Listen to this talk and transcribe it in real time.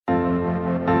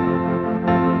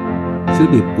Sứ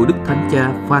điệp của Đức Thánh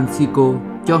Cha Phanxicô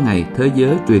cho Ngày Thế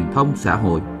giới Truyền thông xã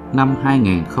hội năm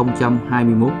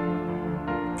 2021.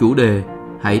 Chủ đề: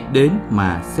 Hãy đến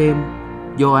mà xem.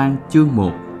 Gioan chương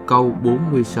 1 câu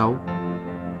 46.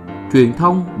 Truyền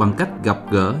thông bằng cách gặp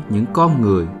gỡ những con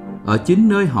người ở chính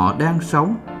nơi họ đang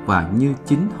sống và như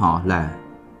chính họ là.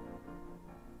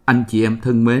 Anh chị em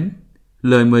thân mến,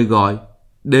 lời mời gọi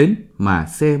đến mà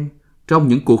xem trong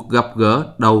những cuộc gặp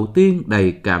gỡ đầu tiên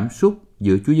đầy cảm xúc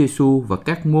giữa Chúa Giêsu và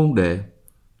các môn đệ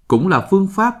cũng là phương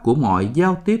pháp của mọi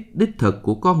giao tiếp đích thực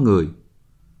của con người.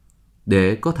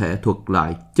 Để có thể thuật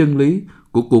lại chân lý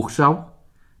của cuộc sống,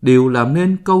 điều làm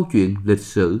nên câu chuyện lịch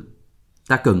sử,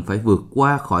 ta cần phải vượt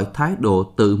qua khỏi thái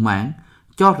độ tự mãn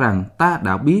cho rằng ta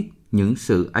đã biết những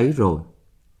sự ấy rồi.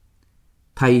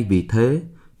 Thay vì thế,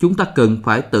 chúng ta cần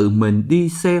phải tự mình đi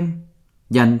xem,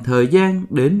 dành thời gian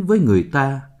đến với người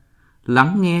ta,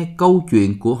 lắng nghe câu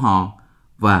chuyện của họ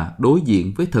và đối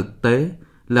diện với thực tế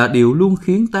là điều luôn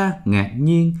khiến ta ngạc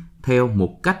nhiên theo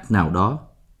một cách nào đó.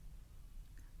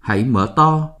 Hãy mở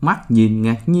to mắt nhìn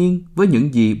ngạc nhiên với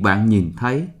những gì bạn nhìn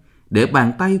thấy, để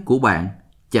bàn tay của bạn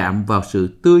chạm vào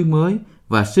sự tươi mới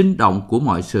và sinh động của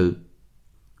mọi sự.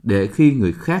 Để khi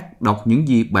người khác đọc những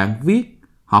gì bạn viết,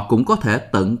 họ cũng có thể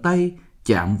tận tay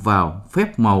chạm vào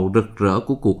phép màu rực rỡ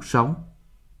của cuộc sống.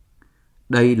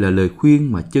 Đây là lời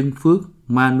khuyên mà chân phước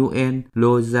Manuel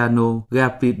Lozano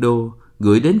Garrido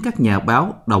gửi đến các nhà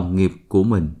báo đồng nghiệp của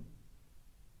mình.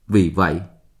 Vì vậy,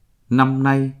 năm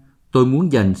nay tôi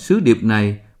muốn dành sứ điệp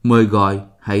này mời gọi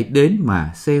hãy đến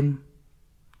mà xem.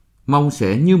 Mong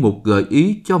sẽ như một gợi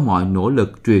ý cho mọi nỗ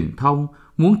lực truyền thông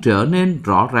muốn trở nên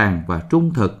rõ ràng và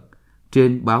trung thực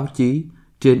trên báo chí,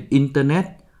 trên Internet,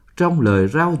 trong lời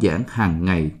rao giảng hàng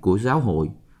ngày của giáo hội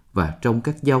và trong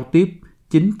các giao tiếp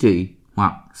chính trị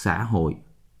hoặc xã hội.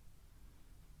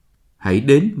 Hãy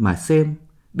đến mà xem.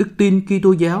 Đức tin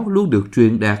Kitô giáo luôn được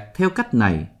truyền đạt theo cách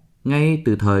này ngay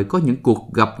từ thời có những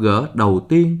cuộc gặp gỡ đầu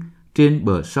tiên trên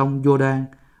bờ sông Giô-đan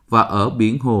và ở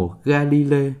biển hồ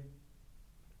Ga-li-lê.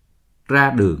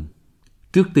 Ra đường.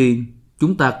 Trước tiên,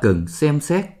 chúng ta cần xem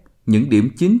xét những điểm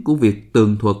chính của việc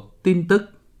tường thuật tin tức.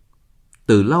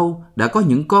 Từ lâu đã có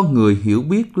những con người hiểu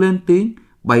biết lên tiếng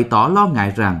bày tỏ lo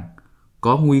ngại rằng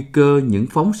có nguy cơ những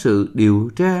phóng sự điều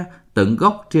tra tận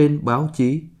gốc trên báo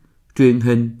chí, truyền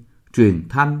hình, truyền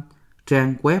thanh,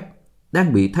 trang web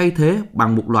đang bị thay thế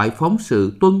bằng một loại phóng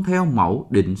sự tuân theo mẫu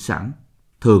định sẵn,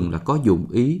 thường là có dụng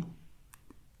ý.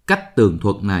 Cách tường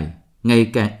thuật này ngày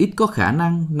càng ít có khả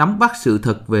năng nắm bắt sự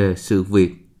thật về sự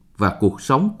việc và cuộc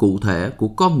sống cụ thể của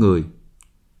con người,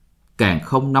 càng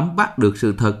không nắm bắt được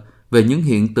sự thật về những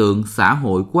hiện tượng xã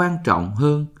hội quan trọng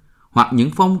hơn hoặc những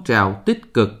phong trào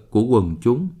tích cực của quần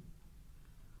chúng.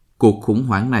 Cuộc khủng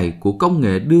hoảng này của công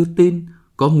nghệ đưa tin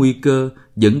có nguy cơ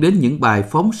dẫn đến những bài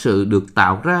phóng sự được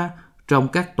tạo ra trong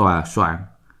các tòa soạn,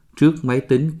 trước máy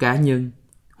tính cá nhân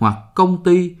hoặc công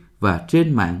ty và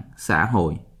trên mạng xã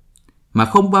hội, mà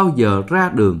không bao giờ ra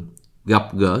đường gặp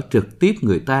gỡ trực tiếp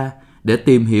người ta để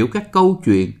tìm hiểu các câu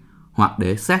chuyện hoặc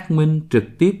để xác minh trực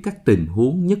tiếp các tình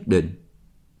huống nhất định.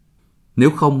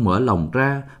 Nếu không mở lòng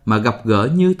ra mà gặp gỡ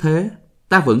như thế,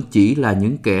 ta vẫn chỉ là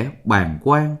những kẻ bàng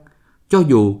quan, cho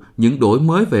dù những đổi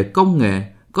mới về công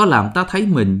nghệ có làm ta thấy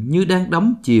mình như đang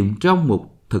đắm chìm trong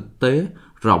một thực tế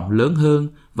rộng lớn hơn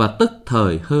và tức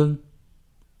thời hơn.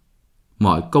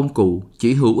 Mọi công cụ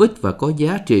chỉ hữu ích và có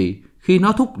giá trị khi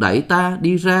nó thúc đẩy ta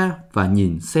đi ra và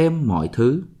nhìn xem mọi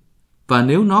thứ. Và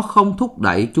nếu nó không thúc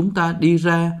đẩy chúng ta đi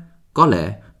ra, có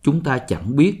lẽ chúng ta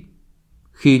chẳng biết.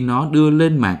 Khi nó đưa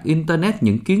lên mạng Internet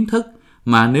những kiến thức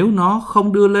mà nếu nó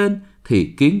không đưa lên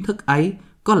thì kiến thức ấy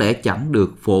có lẽ chẳng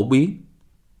được phổ biến.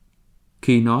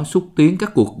 Khi nó xúc tiến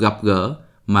các cuộc gặp gỡ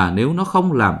mà nếu nó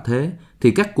không làm thế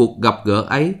thì các cuộc gặp gỡ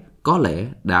ấy có lẽ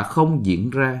đã không diễn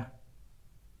ra.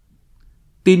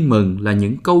 Tin mừng là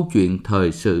những câu chuyện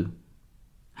thời sự.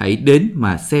 Hãy đến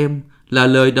mà xem là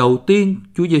lời đầu tiên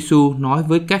Chúa Giêsu nói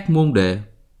với các môn đệ,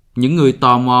 những người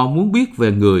tò mò muốn biết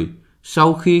về người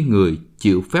sau khi người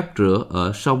chịu phép rửa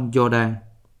ở sông Giô-đan.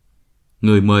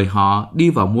 Người mời họ đi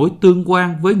vào mối tương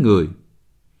quan với người.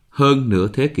 Hơn nửa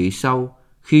thế kỷ sau,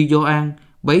 khi Gioan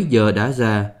bấy giờ đã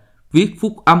già viết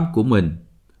phúc âm của mình,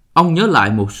 ông nhớ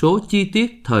lại một số chi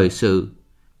tiết thời sự,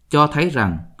 cho thấy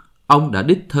rằng ông đã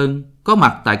đích thân có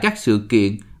mặt tại các sự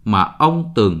kiện mà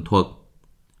ông tường thuật,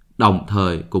 đồng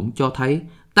thời cũng cho thấy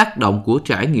tác động của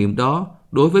trải nghiệm đó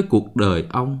đối với cuộc đời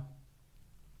ông.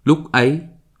 Lúc ấy,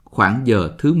 khoảng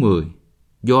giờ thứ 10,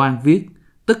 Gioan viết,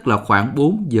 tức là khoảng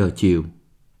 4 giờ chiều.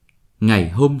 Ngày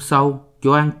hôm sau,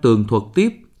 Gioan tường thuật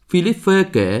tiếp, Philippe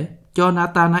kể cho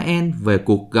Nathanael về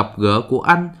cuộc gặp gỡ của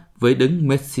anh với Đấng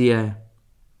Messia.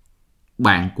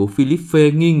 bạn của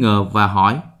Philippe nghi ngờ và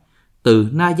hỏi, từ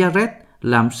Nazareth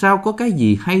làm sao có cái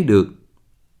gì hay được?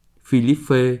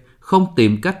 Philippe không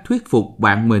tìm cách thuyết phục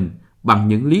bạn mình bằng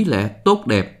những lý lẽ tốt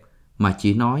đẹp, mà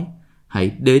chỉ nói, hãy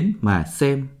đến mà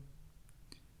xem.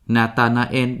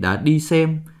 Nathanael đã đi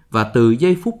xem, và từ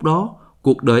giây phút đó,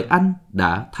 cuộc đời anh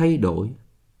đã thay đổi.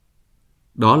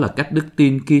 Đó là cách đức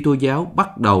tin Kitô giáo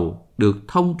bắt đầu được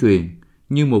thông truyền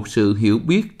như một sự hiểu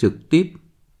biết trực tiếp,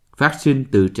 phát sinh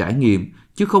từ trải nghiệm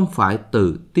chứ không phải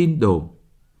từ tin đồn.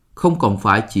 Không còn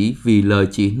phải chỉ vì lời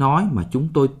chị nói mà chúng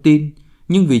tôi tin,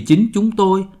 nhưng vì chính chúng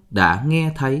tôi đã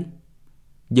nghe thấy.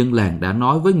 Dân làng đã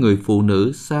nói với người phụ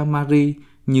nữ Samari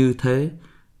như thế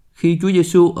khi Chúa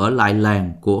Giêsu ở lại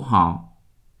làng của họ.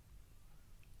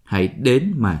 Hãy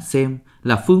đến mà xem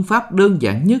là phương pháp đơn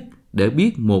giản nhất để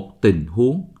biết một tình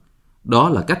huống. Đó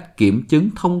là cách kiểm chứng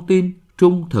thông tin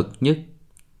trung thực nhất.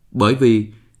 Bởi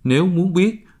vì nếu muốn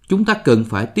biết, chúng ta cần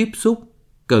phải tiếp xúc,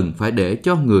 cần phải để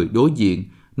cho người đối diện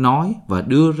nói và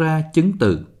đưa ra chứng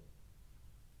từ.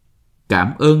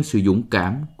 Cảm ơn sự dũng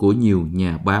cảm của nhiều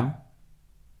nhà báo.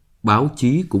 Báo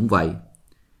chí cũng vậy,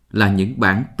 là những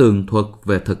bản tường thuật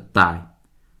về thực tại,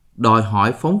 đòi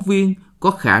hỏi phóng viên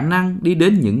có khả năng đi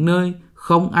đến những nơi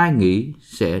không ai nghĩ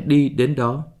sẽ đi đến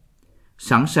đó,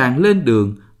 sẵn sàng lên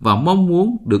đường và mong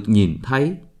muốn được nhìn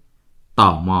thấy,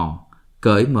 tò mò,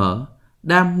 cởi mở,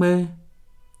 đam mê.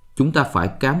 Chúng ta phải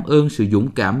cảm ơn sự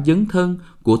dũng cảm dấn thân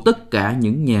của tất cả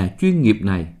những nhà chuyên nghiệp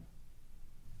này.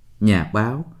 Nhà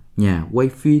báo, nhà quay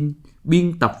phim,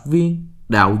 biên tập viên,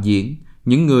 đạo diễn,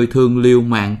 những người thường liều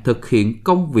mạng thực hiện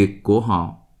công việc của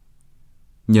họ.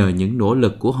 Nhờ những nỗ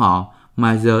lực của họ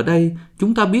mà giờ đây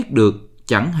chúng ta biết được,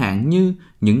 chẳng hạn như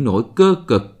những nỗi cơ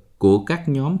cực của các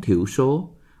nhóm thiểu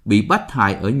số bị bách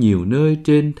hại ở nhiều nơi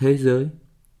trên thế giới.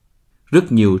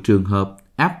 Rất nhiều trường hợp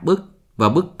áp bức và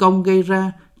bất công gây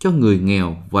ra cho người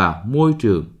nghèo và môi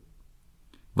trường.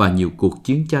 Và nhiều cuộc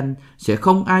chiến tranh sẽ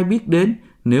không ai biết đến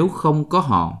nếu không có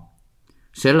họ.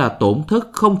 Sẽ là tổn thất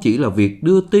không chỉ là việc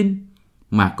đưa tin,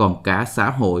 mà còn cả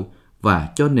xã hội và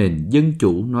cho nền dân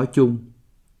chủ nói chung.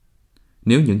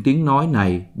 Nếu những tiếng nói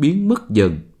này biến mất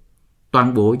dần,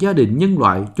 toàn bộ gia đình nhân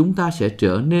loại chúng ta sẽ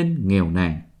trở nên nghèo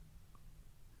nàn.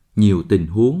 Nhiều tình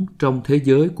huống trong thế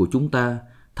giới của chúng ta,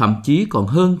 thậm chí còn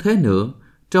hơn thế nữa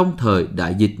trong thời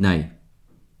đại dịch này,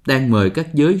 đang mời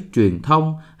các giới truyền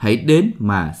thông hãy đến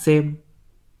mà xem.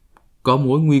 Có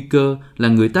mối nguy cơ là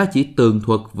người ta chỉ tường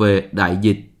thuật về đại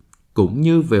dịch, cũng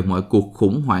như về mọi cuộc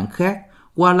khủng hoảng khác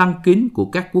qua lăng kính của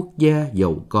các quốc gia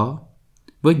giàu có,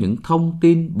 với những thông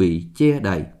tin bị che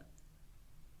đậy.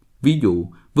 Ví dụ,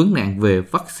 vấn nạn về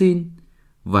vaccine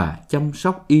và chăm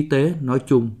sóc y tế nói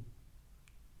chung.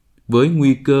 Với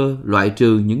nguy cơ loại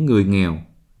trừ những người nghèo,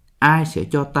 ai sẽ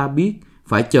cho ta biết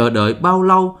phải chờ đợi bao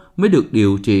lâu mới được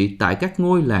điều trị tại các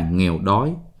ngôi làng nghèo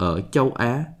đói ở châu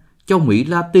Á, châu Mỹ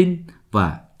Latin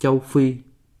và châu Phi?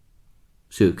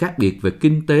 Sự khác biệt về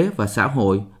kinh tế và xã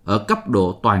hội ở cấp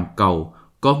độ toàn cầu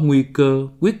có nguy cơ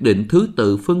quyết định thứ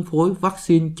tự phân phối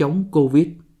vaccine chống Covid.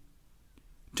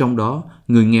 Trong đó,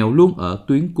 người nghèo luôn ở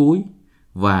tuyến cuối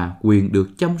và quyền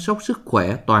được chăm sóc sức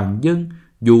khỏe toàn dân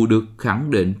dù được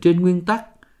khẳng định trên nguyên tắc,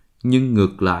 nhưng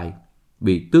ngược lại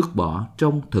bị tước bỏ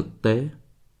trong thực tế.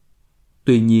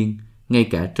 Tuy nhiên, ngay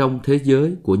cả trong thế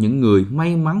giới của những người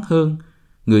may mắn hơn,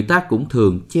 người ta cũng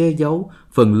thường che giấu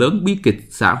phần lớn bi kịch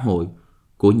xã hội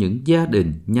của những gia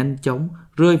đình nhanh chóng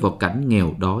rơi vào cảnh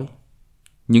nghèo đói.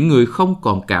 Những người không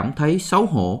còn cảm thấy xấu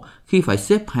hổ khi phải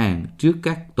xếp hàng trước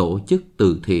các tổ chức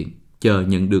từ thiện chờ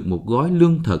nhận được một gói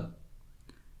lương thực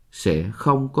sẽ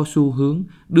không có xu hướng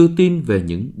đưa tin về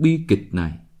những bi kịch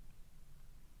này.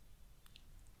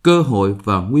 Cơ hội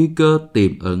và nguy cơ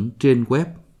tiềm ẩn trên web.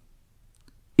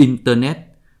 Internet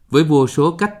với vô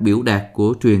số cách biểu đạt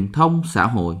của truyền thông xã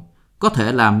hội có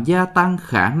thể làm gia tăng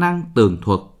khả năng tường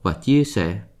thuật và chia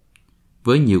sẻ,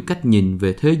 với nhiều cách nhìn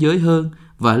về thế giới hơn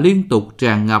và liên tục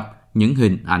tràn ngập những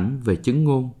hình ảnh về chứng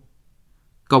ngôn.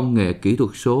 Công nghệ kỹ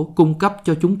thuật số cung cấp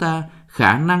cho chúng ta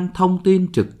khả năng thông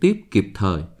tin trực tiếp kịp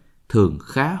thời, thường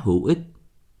khá hữu ích.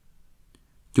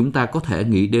 Chúng ta có thể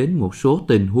nghĩ đến một số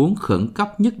tình huống khẩn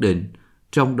cấp nhất định,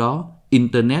 trong đó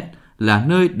Internet là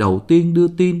nơi đầu tiên đưa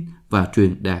tin và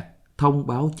truyền đạt thông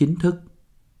báo chính thức.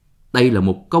 Đây là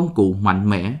một công cụ mạnh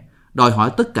mẽ, đòi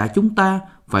hỏi tất cả chúng ta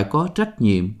phải có trách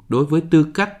nhiệm đối với tư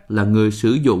cách là người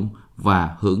sử dụng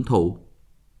và hưởng thụ.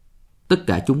 Tất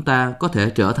cả chúng ta có thể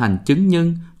trở thành chứng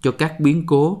nhân cho các biến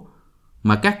cố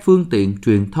mà các phương tiện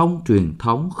truyền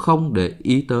thống không để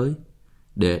ý tới,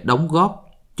 để đóng góp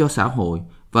cho xã hội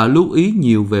và lưu ý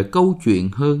nhiều về câu chuyện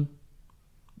hơn,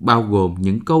 bao gồm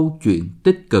những câu chuyện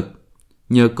tích cực.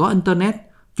 Nhờ có Internet,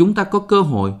 chúng ta có cơ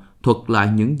hội thuật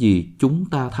lại những gì chúng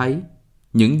ta thấy,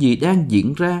 những gì đang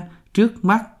diễn ra trước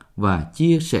mắt và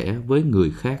chia sẻ với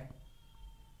người khác.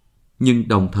 Nhưng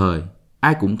đồng thời,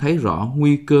 ai cũng thấy rõ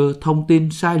nguy cơ thông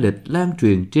tin sai lệch lan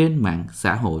truyền trên mạng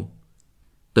xã hội.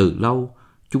 Từ lâu,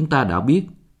 chúng ta đã biết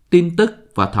tin tức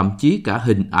và thậm chí cả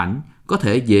hình ảnh có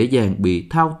thể dễ dàng bị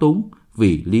thao túng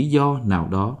vì lý do nào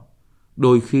đó,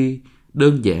 đôi khi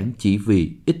đơn giản chỉ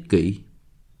vì ích kỷ.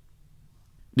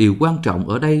 Điều quan trọng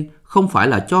ở đây không phải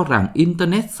là cho rằng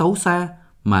Internet xấu xa,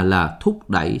 mà là thúc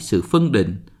đẩy sự phân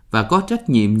định và có trách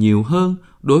nhiệm nhiều hơn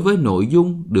đối với nội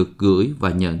dung được gửi và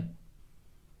nhận.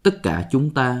 Tất cả chúng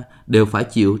ta đều phải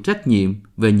chịu trách nhiệm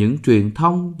về những truyền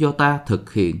thông do ta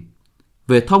thực hiện,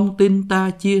 về thông tin ta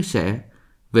chia sẻ,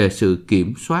 về sự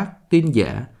kiểm soát tin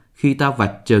giả khi ta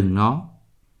vạch trần nó.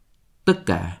 Tất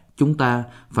cả chúng ta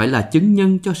phải là chứng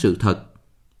nhân cho sự thật,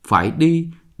 phải đi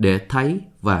để thấy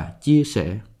và chia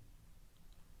sẻ.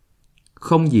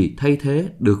 Không gì thay thế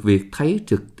được việc thấy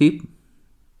trực tiếp.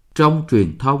 Trong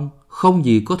truyền thông, không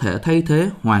gì có thể thay thế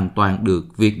hoàn toàn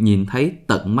được việc nhìn thấy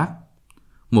tận mắt.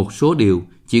 Một số điều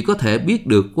chỉ có thể biết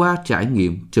được qua trải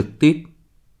nghiệm trực tiếp.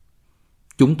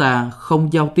 Chúng ta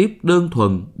không giao tiếp đơn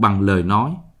thuần bằng lời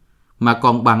nói, mà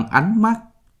còn bằng ánh mắt,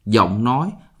 giọng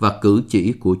nói và cử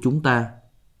chỉ của chúng ta.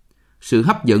 Sự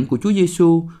hấp dẫn của Chúa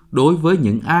Giêsu đối với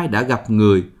những ai đã gặp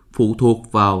người phụ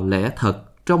thuộc vào lẽ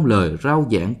thật trong lời rao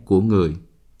giảng của người.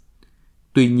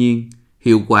 Tuy nhiên,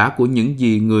 hiệu quả của những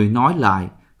gì người nói lại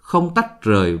không tách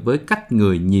rời với cách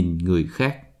người nhìn người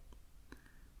khác,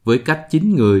 với cách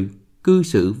chính người cư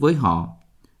xử với họ,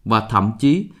 và thậm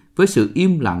chí với sự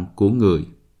im lặng của người.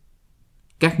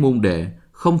 Các môn đệ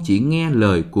không chỉ nghe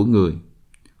lời của người,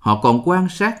 họ còn quan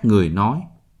sát người nói.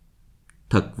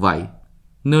 Thật vậy,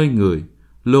 nơi người,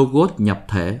 Logos nhập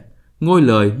thể, ngôi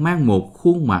lời mang một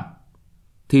khuôn mặt.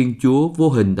 Thiên Chúa vô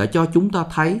hình đã cho chúng ta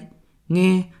thấy,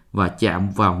 nghe và chạm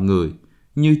vào người,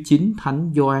 như chính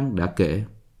Thánh Gioan đã kể.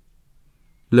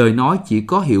 Lời nói chỉ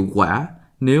có hiệu quả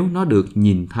nếu nó được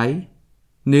nhìn thấy,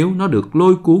 nếu nó được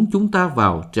lôi cuốn chúng ta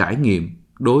vào trải nghiệm,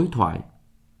 đối thoại.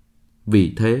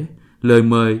 Vì thế, lời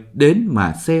mời đến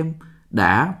mà xem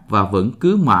đã và vẫn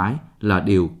cứ mãi là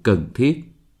điều cần thiết.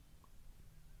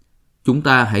 Chúng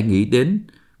ta hãy nghĩ đến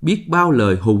biết bao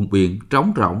lời hùng biện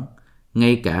trống rỗng,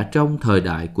 ngay cả trong thời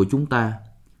đại của chúng ta,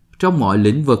 trong mọi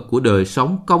lĩnh vực của đời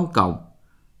sống công cộng,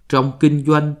 trong kinh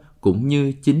doanh cũng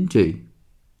như chính trị.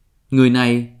 Người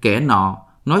này kẻ nọ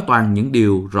nói toàn những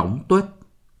điều rỗng tuếch.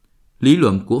 Lý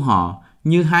luận của họ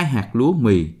như hai hạt lúa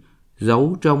mì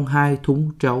giấu trong hai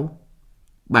thúng trấu.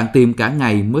 Bạn tìm cả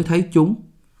ngày mới thấy chúng,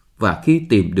 và khi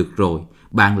tìm được rồi,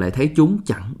 bạn lại thấy chúng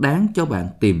chẳng đáng cho bạn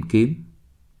tìm kiếm.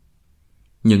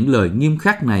 Những lời nghiêm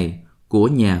khắc này của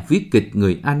nhà viết kịch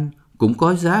người Anh cũng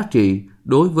có giá trị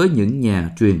đối với những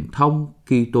nhà truyền thông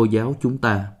Kitô giáo chúng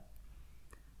ta.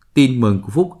 Tin mừng của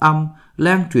Phúc Âm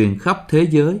lan truyền khắp thế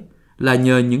giới là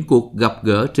nhờ những cuộc gặp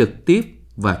gỡ trực tiếp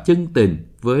và chân tình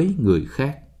với người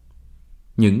khác.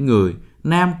 Những người,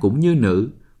 nam cũng như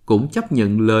nữ, cũng chấp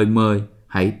nhận lời mời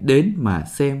hãy đến mà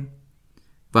xem,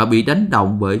 và bị đánh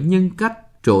động bởi nhân cách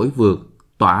trỗi vượt,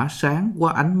 tỏa sáng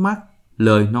qua ánh mắt,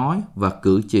 lời nói và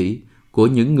cử chỉ của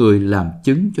những người làm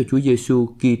chứng cho Chúa Giêsu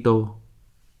Kitô.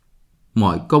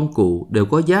 Mọi công cụ đều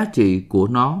có giá trị của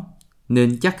nó,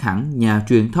 nên chắc hẳn nhà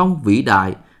truyền thông vĩ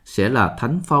đại sẽ là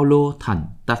Thánh Phaolô thành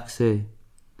Tắc-xê.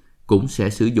 Cũng sẽ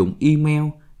sử dụng email,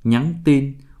 nhắn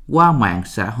tin, qua mạng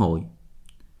xã hội.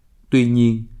 Tuy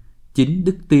nhiên, chính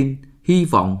đức tin, hy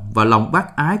vọng và lòng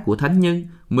bác ái của thánh nhân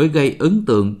mới gây ấn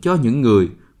tượng cho những người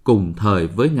cùng thời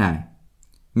với Ngài.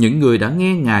 Những người đã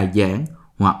nghe Ngài giảng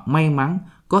hoặc may mắn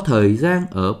có thời gian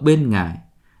ở bên Ngài,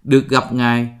 được gặp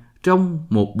Ngài trong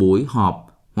một buổi họp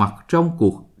hoặc trong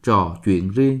cuộc trò chuyện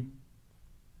riêng.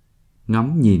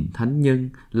 Ngắm nhìn thánh nhân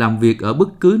làm việc ở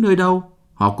bất cứ nơi đâu,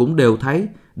 họ cũng đều thấy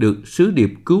được sứ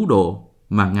điệp cứu độ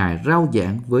mà Ngài rao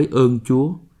giảng với ơn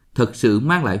Chúa thực sự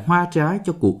mang lại hoa trái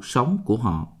cho cuộc sống của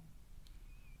họ.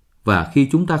 Và khi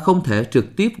chúng ta không thể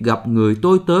trực tiếp gặp người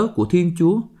tôi tớ của Thiên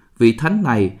Chúa, vị Thánh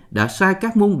này đã sai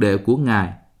các môn đệ của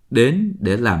Ngài đến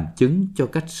để làm chứng cho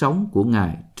cách sống của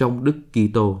Ngài trong Đức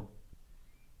Kitô.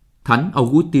 Thánh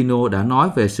Augustino đã nói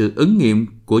về sự ứng nghiệm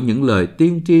của những lời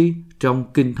tiên tri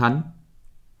trong Kinh Thánh.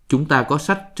 Chúng ta có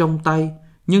sách trong tay,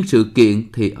 nhưng sự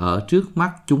kiện thì ở trước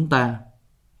mắt chúng ta.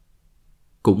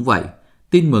 Cũng vậy,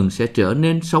 tin mừng sẽ trở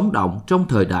nên sống động trong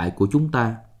thời đại của chúng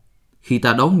ta, khi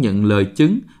ta đón nhận lời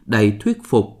chứng đầy thuyết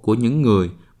phục của những người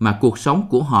mà cuộc sống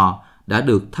của họ đã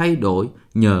được thay đổi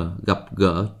nhờ gặp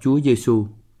gỡ Chúa Giêsu.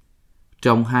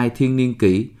 Trong 2 thiên niên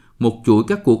kỷ, một chuỗi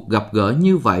các cuộc gặp gỡ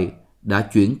như vậy đã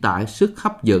chuyển tải sức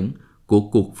hấp dẫn của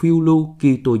cuộc phiêu lưu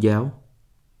Kitô giáo.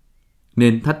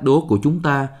 Nên thách đố của chúng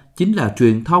ta chính là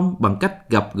truyền thông bằng cách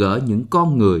gặp gỡ những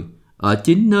con người ở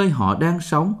chính nơi họ đang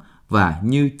sống và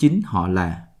như chính họ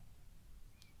là.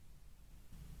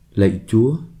 Lạy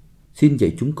Chúa, xin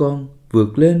dạy chúng con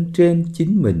vượt lên trên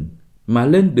chính mình mà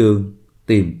lên đường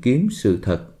tìm kiếm sự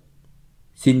thật.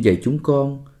 Xin dạy chúng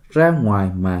con ra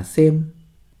ngoài mà xem.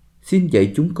 Xin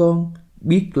dạy chúng con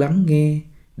biết lắng nghe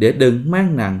để đừng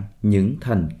mang nặng những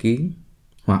thành kiến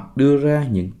hoặc đưa ra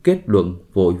những kết luận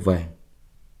vội vàng.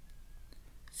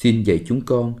 Xin dạy chúng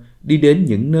con đi đến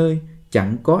những nơi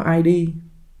chẳng có ai đi,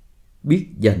 biết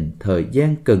dành thời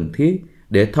gian cần thiết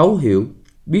để thấu hiểu,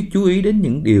 biết chú ý đến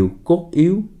những điều cốt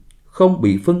yếu, không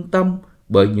bị phân tâm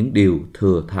bởi những điều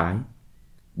thừa thãi,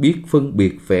 biết phân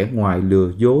biệt vẻ ngoài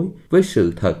lừa dối với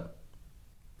sự thật.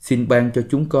 Xin ban cho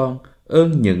chúng con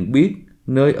ơn nhận biết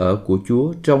nơi ở của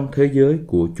Chúa trong thế giới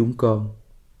của chúng con,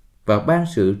 và ban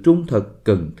sự trung thực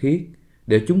cần thiết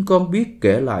để chúng con biết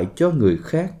kể lại cho người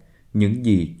khác những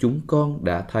gì chúng con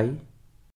đã thấy.